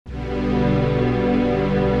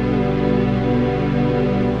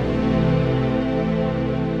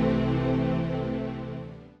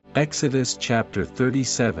Exodus chapter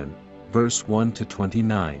 37, verse 1 to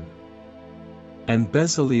 29. And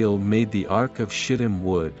Bezaleel made the ark of shittim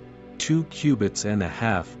wood, 2 cubits and a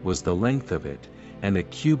half was the length of it, and a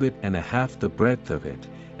cubit and a half the breadth of it,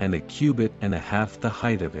 and a cubit and a half the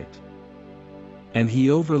height of it. And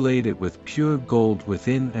he overlaid it with pure gold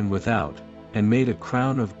within and without, and made a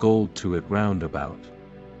crown of gold to it round about.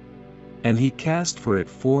 And he cast for it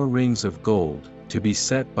 4 rings of gold, to be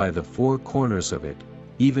set by the 4 corners of it,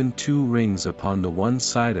 even 2 rings upon the one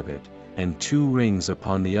side of it, and 2 rings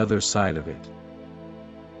upon the other side of it.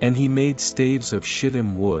 And he made staves of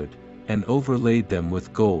shittim wood, and overlaid them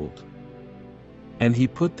with gold. And he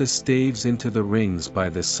put the staves into the rings by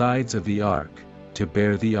the sides of the ark, to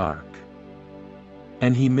bear the ark.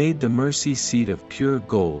 And he made the mercy seat of pure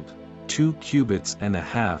gold, 2 cubits and a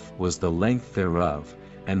half was the length thereof,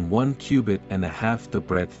 and 1 cubit and a half the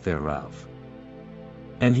breadth thereof.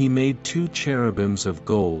 And he made 2 cherubims of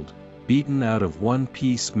gold, beaten out of 1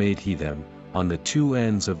 piece made he them, on the 2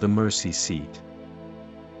 ends of the mercy seat.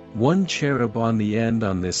 1 cherub on the end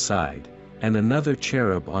on this side, and another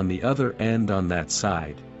cherub on the other end on that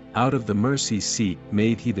side. Out of the mercy seat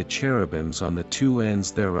made he the cherubims on the 2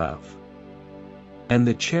 ends thereof. And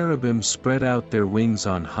the cherubim spread out their wings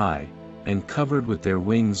on high, and covered with their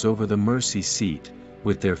wings over the mercy seat,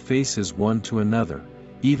 with their faces one to another,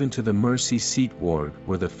 even to the mercy seat ward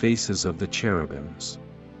were the faces of the cherubims.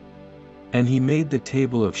 And he made the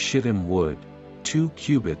table of shittim wood, 2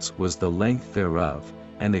 cubits was the length thereof,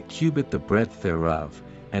 and a cubit the breadth thereof,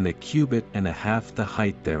 and a cubit and a half the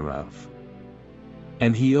height thereof.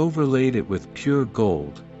 And he overlaid it with pure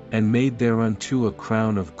gold, and made thereunto a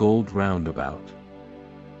crown of gold round about.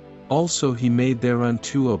 Also he made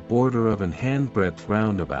thereunto a border of an handbreadth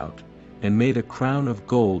round about, and made a crown of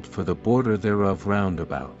gold for the border thereof round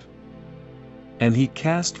about. And he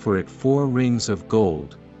cast for it 4 rings of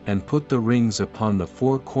gold, and put the rings upon the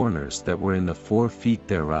 4 corners that were in the 4 feet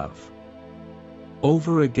thereof.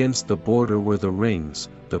 Over against the border were the rings,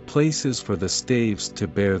 the places for the staves to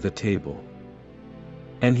bear the table.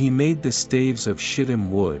 And he made the staves of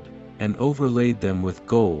shittim wood, and overlaid them with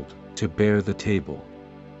gold, to bear the table.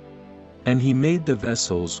 And he made the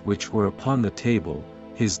vessels which were upon the table,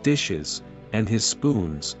 his dishes, and his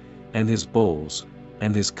spoons, and his bowls,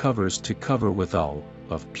 and his covers to cover withal,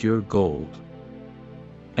 of pure gold.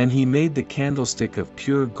 And he made the candlestick of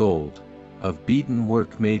pure gold, of beaten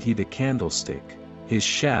work made he the candlestick, his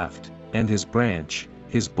shaft, and his branch,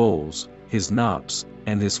 his bowls, his knops,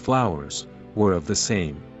 and his flowers, were of the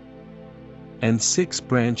same. And 6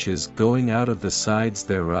 branches going out of the sides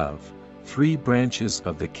thereof, 3 branches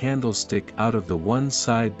of the candlestick out of the one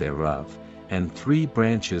side thereof, and 3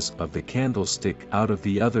 branches of the candlestick out of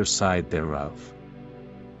the other side thereof.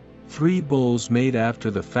 3 bowls made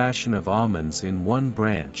after the fashion of almonds in 1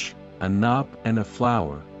 branch, a knop and a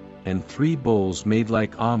flower, and 3 bowls made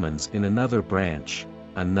like almonds in another branch,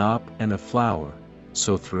 a knop and a flower,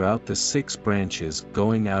 so throughout the 6 branches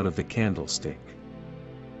going out of the candlestick.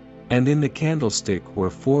 And in the candlestick were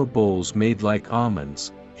 4 bowls made like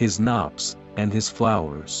almonds, his knops, and his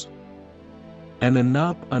flowers. And a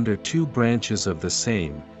knop under 2 branches of the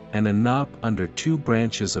same, and a knop under 2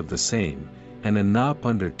 branches of the same, and a knop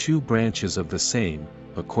under 2 branches of the same,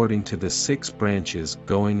 according to the 6 branches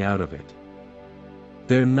going out of it.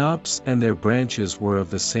 Their knops and their branches were of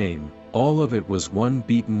the same, all of it was 1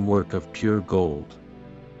 beaten work of pure gold.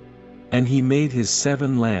 And he made his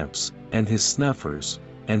 7 lamps, and his snuffers,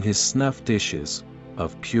 and his snuff dishes,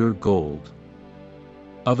 of pure gold.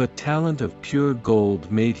 Of a talent of pure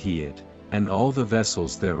gold made he it, and all the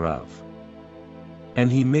vessels thereof. And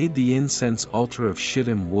he made the incense altar of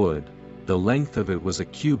shittim wood, the length of it was a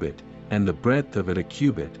cubit, and the breadth of it a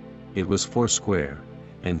cubit, it was foursquare,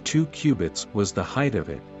 and 2 cubits was the height of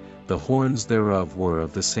it, the horns thereof were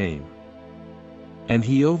of the same. And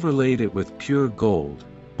he overlaid it with pure gold,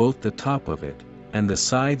 both the top of it, and the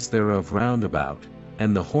sides thereof round about,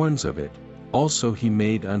 and the horns of it, also he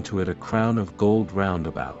made unto it a crown of gold round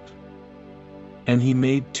about. And he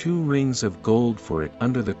made 2 rings of gold for it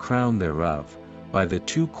under the crown thereof, by the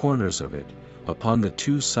 2 corners of it, upon the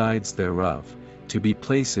 2 sides thereof, to be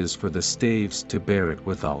places for the staves to bear it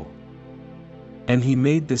withal. And he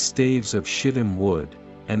made the staves of shittim wood,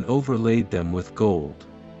 and overlaid them with gold.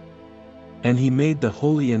 And he made the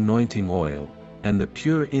holy anointing oil, and the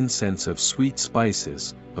pure incense of sweet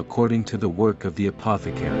spices, according to the work of the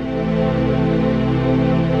apothecary.